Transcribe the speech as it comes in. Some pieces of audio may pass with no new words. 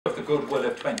goodwill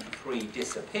of 23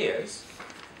 disappears.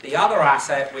 The other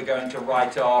asset we're going to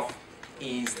write off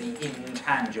is the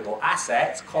intangible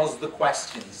assets, because the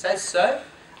question says so,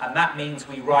 and that means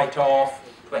we write off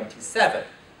 27.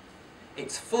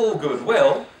 It's full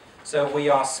goodwill, so we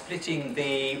are splitting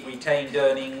the retained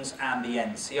earnings and the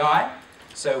NCI.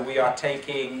 So we are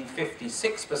taking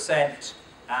 56%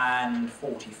 and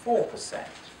 44%.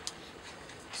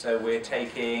 So we're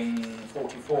taking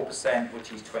 44%,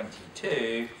 which is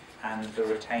 22, and the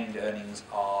retained earnings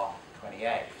are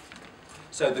 28.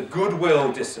 So the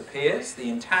goodwill disappears, the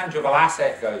intangible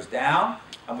asset goes down,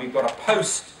 and we've got a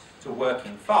post to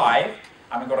working 5,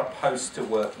 and we've got a post to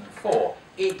working 4.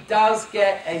 It does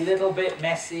get a little bit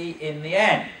messy in the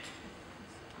end.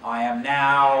 I am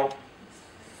now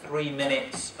 3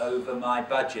 minutes over my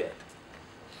budget.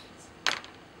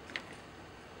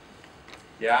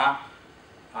 Yeah?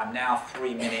 I'm now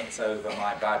 3 minutes over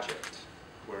my budget.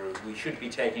 We should be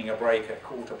taking a break at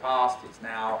 15:15. It's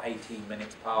now 18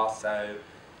 minutes past, so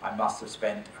I must have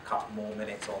spent a couple more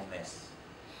minutes on this.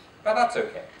 But that's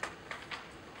okay.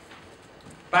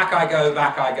 Back I go,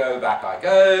 back I go, back I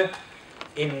go.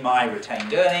 In my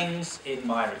retained earnings,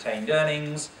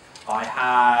 I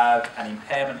have an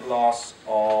impairment loss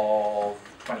of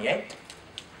 28.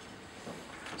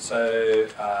 So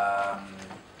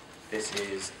this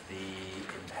is the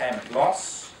impairment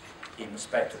loss in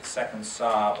respect of the second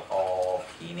sub of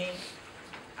Heaney,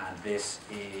 and this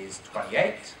is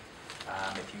 28.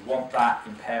 If you want that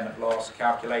impairment loss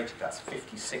calculated, that's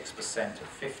 56% of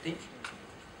 50.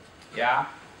 Yeah,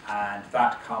 and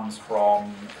that comes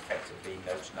from effectively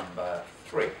note number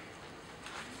 3.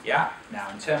 Yeah, now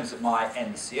in terms of my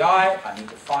NCI, I need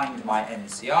to find my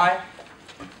NCI,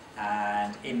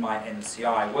 and in my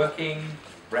NCI working,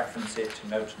 reference it to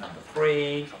note number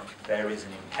 3. There is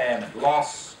an impairment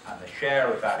loss, and the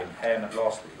share of that impairment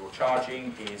loss that you're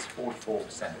charging is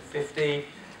 44% of 50,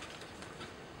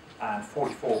 and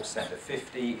 44% of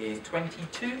 50 is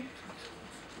 22.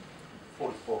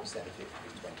 44% of 50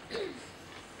 is 22.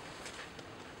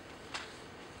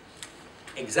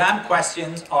 Exam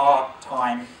questions are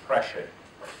time pressured.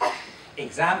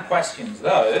 Exam questions,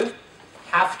 though,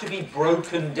 have to be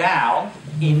broken down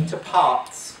into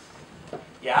parts.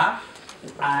 Yeah?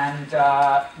 And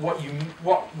what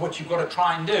you've got to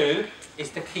try and do is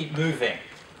to keep moving.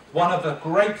 One of the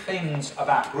great things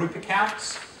about group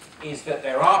accounts is that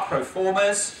there are pro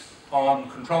formas on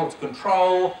control to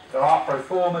control, there are pro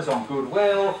formas on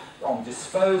goodwill, on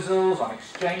disposals, on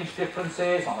exchange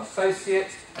differences, on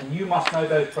associates, and you must know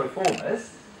those pro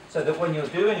formas so that when you're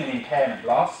doing an impairment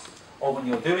loss or when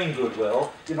you're doing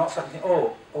goodwill, you're not suddenly,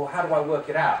 oh, how do I work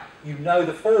it out? You know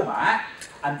the format,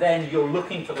 and then you're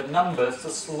looking for the numbers to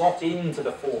slot into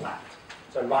the format.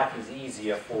 So life is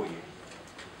easier for you.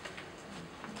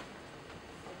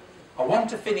 I want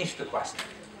to finish the question.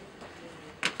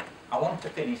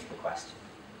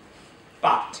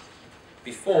 But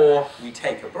before we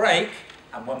take a break,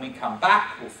 and when we come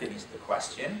back, we'll finish the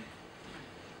question.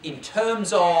 In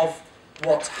terms of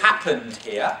what's happened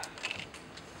here,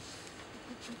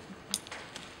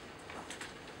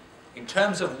 in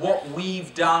terms of what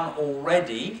we've done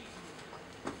already,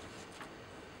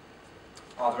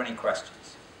 are there any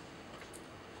questions?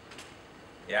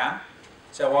 Yeah?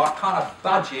 So our kind of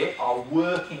budget, our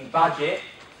working budget,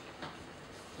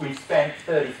 we've spent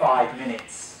 35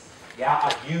 minutes. Yeah,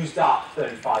 I've used up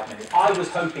 35 minutes. I was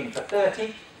hoping for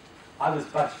 30. I was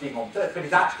budgeting on 30, but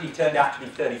it's actually turned out to be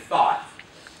 35.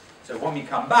 So when we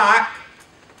come back,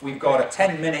 we've got a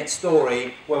 10-minute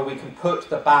story where we can put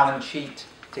the balance sheet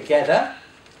together,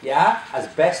 yeah, as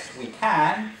best we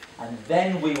can, and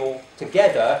then we will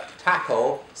together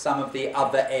tackle some of the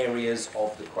other areas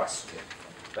of the question.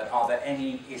 But are there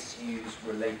any issues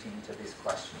relating to this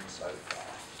question so far?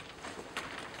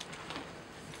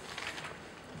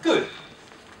 Good.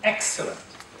 Excellent.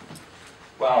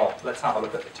 Well, let's have a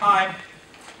look at the time.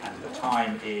 And the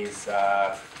time is,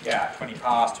 20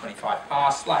 past, 25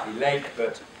 past, slightly late,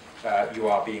 but you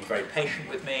are being very patient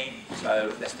with me.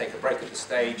 So let's take a break at this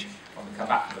stage. When we come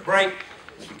back from the break,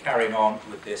 we'll be carrying on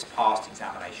with this past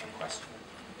examination question.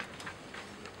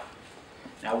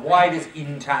 Now, why does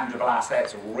intangible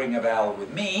assets ring a bell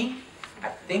with me? I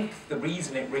think the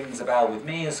reason it rings a bell with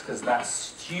me is because that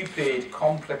stupid,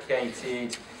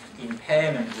 complicated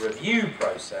impairment review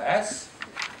process,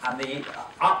 and the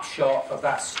upshot of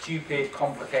that stupid,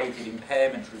 complicated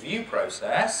impairment review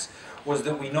process was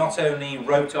that we not only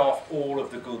wrote off all of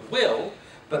the goodwill,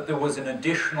 but there was an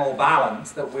additional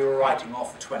balance that we were writing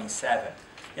off for 27.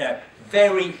 You know,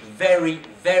 very, very,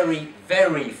 very,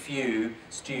 very few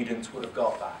students would have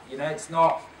got that. You know, it's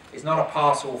not a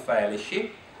pass or fail issue.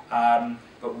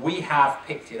 but we have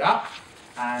picked it up,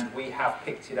 and we have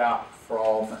picked it up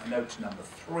from note number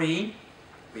 3.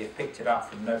 We have picked it up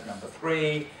from note number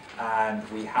 3, and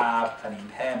we have an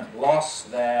impairment loss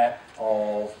there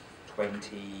of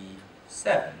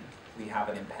 27. We have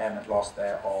an impairment loss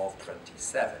there of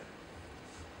 27.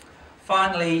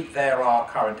 Finally, there are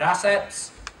current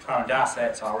assets. Current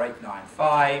assets are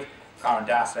 895, current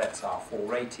assets are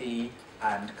 480,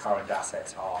 and current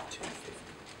assets are 250.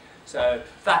 So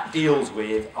that deals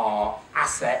with our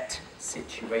asset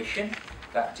situation.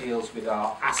 That deals with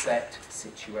our asset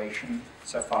situation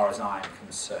so far as I'm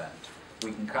concerned.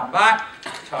 We can come back,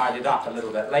 tidy it up a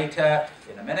little bit later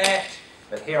in a minute,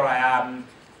 but here I am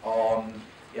on,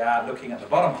 looking at the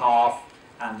bottom half,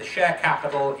 and the share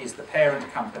capital is the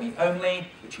parent company only,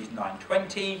 which is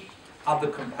 920.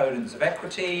 Other components of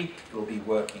equity will be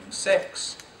working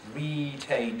 6.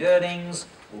 Retained earnings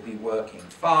will be working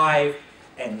 5.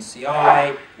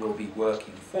 NCI will be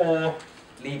working 4.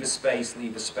 Leave a space,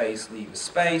 leave a space, leave a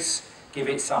space. Give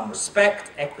it some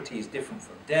respect. Equity is different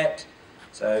from debt.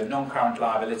 So non-current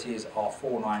liabilities are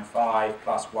 495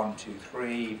 plus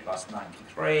 123 plus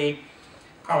 93.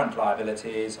 Current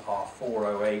liabilities are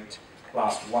 408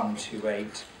 plus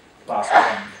 128 plus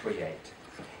 138.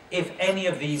 If any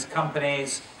of these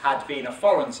companies had been a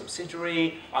foreign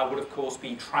subsidiary, I would of course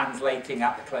be translating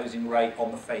at the closing rate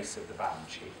on the face of the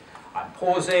balance sheet. I'm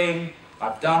pausing,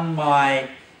 I've done my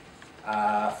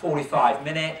 45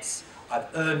 minutes, I've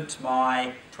earned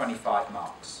my 25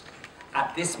 marks.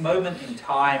 At this moment in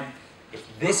time, if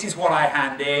this is what I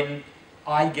hand in,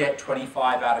 I get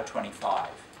 25 out of 25,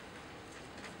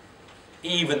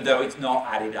 even though it's not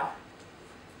added up.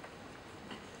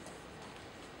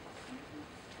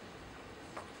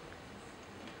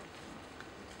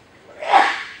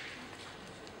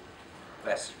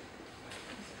 Bless you.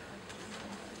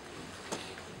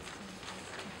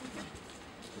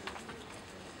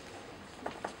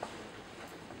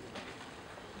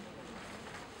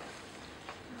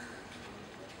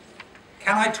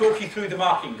 Can I talk you through the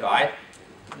marking guide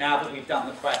now that we've done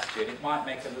the question? It might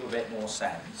make a little bit more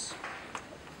sense.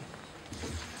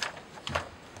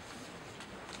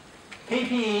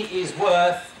 PPE is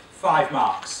worth 5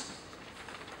 marks.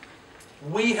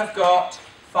 We have got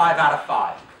 5 out of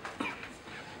 5.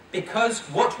 Because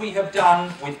what we have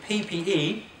done with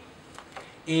PPE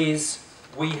is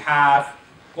we have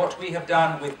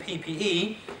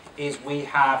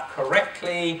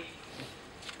correctly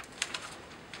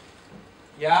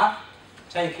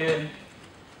taken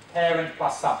parent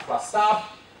plus sub.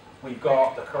 We've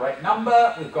got the correct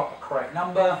number,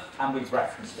 and we've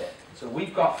referenced it. So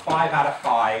we've got 5 out of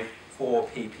 5 for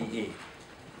PPE.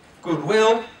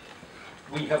 Goodwill,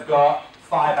 we have got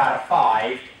 5 out of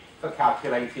 5 for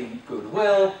calculating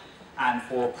goodwill and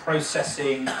for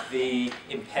processing the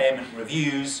impairment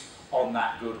reviews on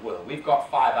that goodwill. We've got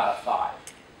 5 out of 5.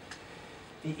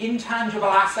 The intangible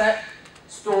asset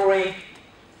story,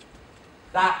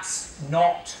 that's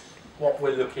not what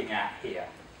we're looking at here.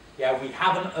 We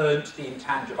haven't earned the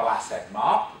intangible asset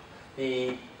mark,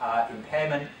 the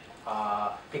impairment,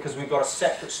 because we've got a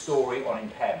separate story on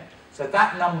impairment. So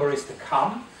that number is to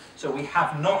come. So we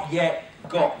have not yet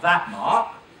got that mark.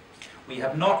 We've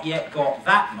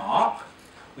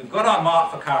got our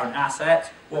mark for current assets.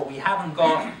 What we haven't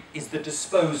got is the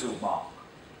disposal mark.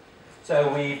 So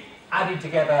we've added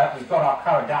together, we've got our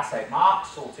current asset mark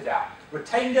sorted out.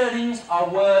 Retained earnings are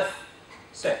worth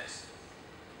 6.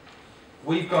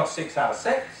 We've got 6 out of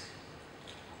 6.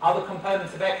 Other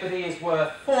components of equity is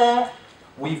worth 4.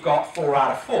 We've got 4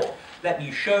 out of 4. Let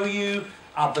me show you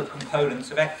other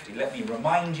components of equity. Let me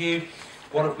remind you,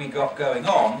 what have we got going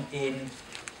on in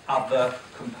other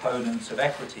components of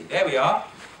equity? There we are.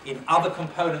 In other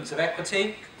components of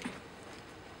equity,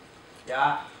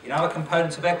 in other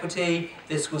components of equity,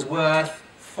 this was worth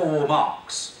 4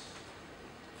 marks.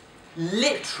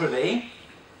 Literally,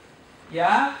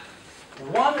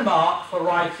 1 mark for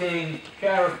writing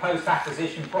share of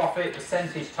post-acquisition profit,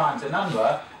 percentage times a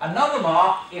number. Another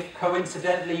mark if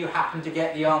coincidentally you happen to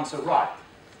get the answer right.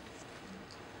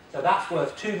 So that's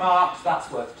worth 2 marks,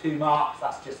 that's worth 2 marks,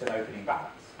 that's just an opening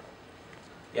balance.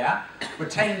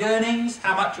 Retained earnings,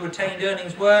 how much are retained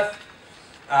earnings worth?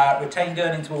 Retained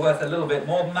earnings were worth a little bit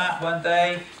more than that, weren't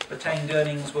they? Retained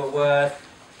earnings were worth,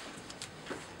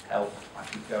 help, I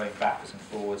keep going backwards and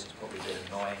forwards, it's probably a bit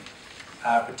annoying.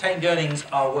 Retained earnings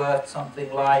are worth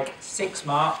something like 6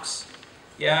 marks.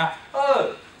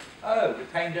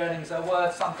 Retained earnings are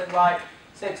worth something like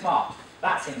 6 marks.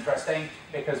 That's interesting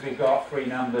because we've got 3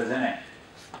 numbers in it.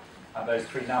 And those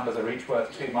 3 numbers are each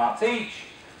worth 2 marks each.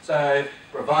 So,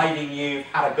 providing you've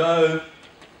had a go,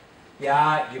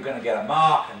 yeah, you're going to get a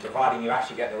mark, and providing you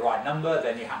actually get the right number,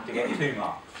 then you happen to get 2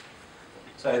 marks.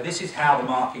 So this is how the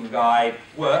marking guide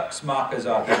works. Markers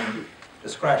are given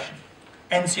discretion.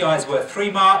 NCI is worth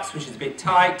 3 marks, which is a bit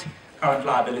tight. Current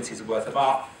liabilities are worth a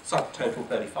mark, subtotal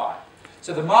 35.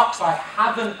 So the marks I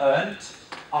haven't earned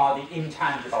are the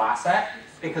intangible asset,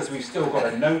 because we've still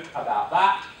got a note about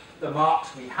that. The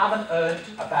marks we haven't earned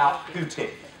about Putin.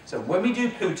 So when we do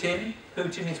Putin,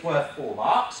 Putin is worth 4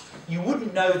 marks. You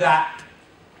wouldn't know that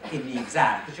in the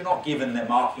exam, because you're not given the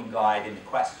marking guide in the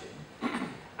question.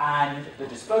 And the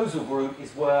disposal group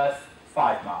is worth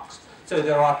 5 marks. So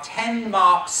there are 10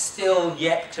 marks still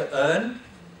yet to earn,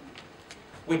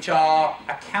 which are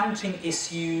accounting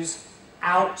issues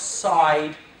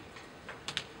outside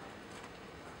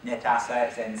net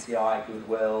assets, NCI,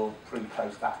 goodwill,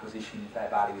 pre-post acquisition, fair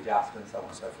value adjustments, so on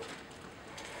and so forth.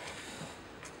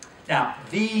 Now,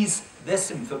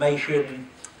 this information,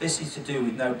 this is to do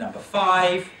with note number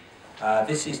 5,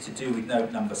 this is to do with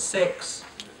note number 6,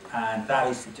 and that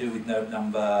is to do with note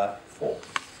number 4.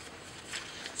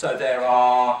 So there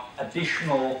are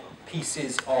additional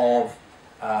pieces of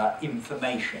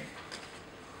information.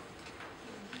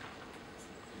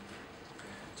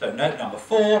 So note number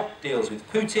 4 deals with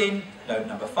Putin, note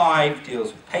number 5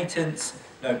 deals with patents,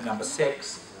 note number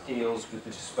 6 deals with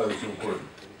the disposal group.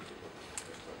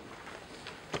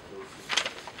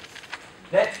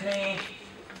 Let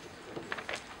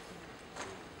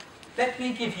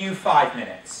me give you 5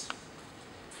 minutes.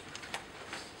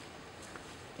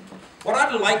 What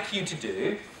I'd like you to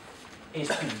do is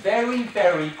to very,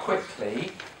 very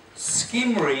quickly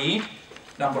skim read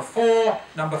number 4,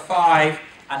 number 5,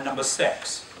 and number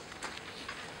 6.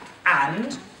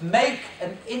 And make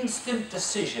an instant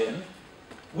decision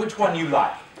which one you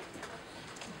like.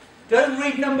 Don't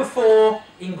read number 4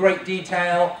 in great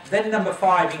detail, then number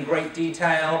 5 in great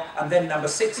detail, and then number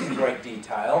 6 in great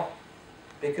detail,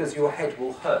 because your head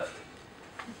will hurt.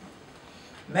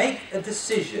 Make a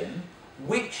decision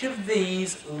which of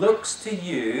these looks to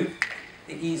you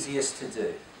the easiest to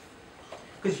do.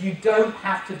 Because you don't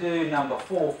have to do number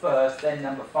 4 first, then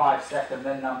number 5 second,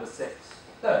 then number 6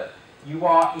 third. You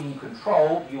are in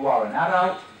control, you are an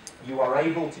adult, you are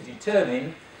able to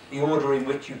determine the order in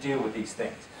which you deal with these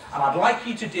things. And I'd like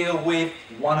you to deal with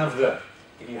one of them.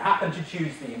 If you happen to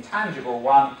choose the intangible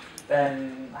one,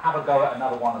 then have a go at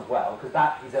another one as well, because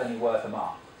that is only worth a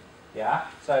mark. Yeah?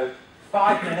 So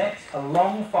 5 minutes, a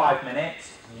long 5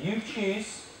 minutes, you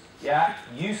choose, yeah,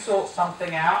 you sort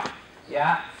something out,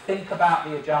 yeah, think about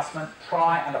the adjustment,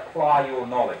 try and apply your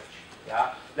knowledge.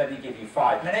 Yeah? Let me give you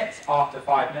 5 minutes. After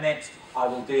 5 minutes, I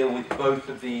will deal with both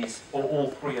of these, or all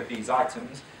 3 of these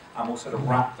items, and we'll sort of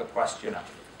wrap the question up.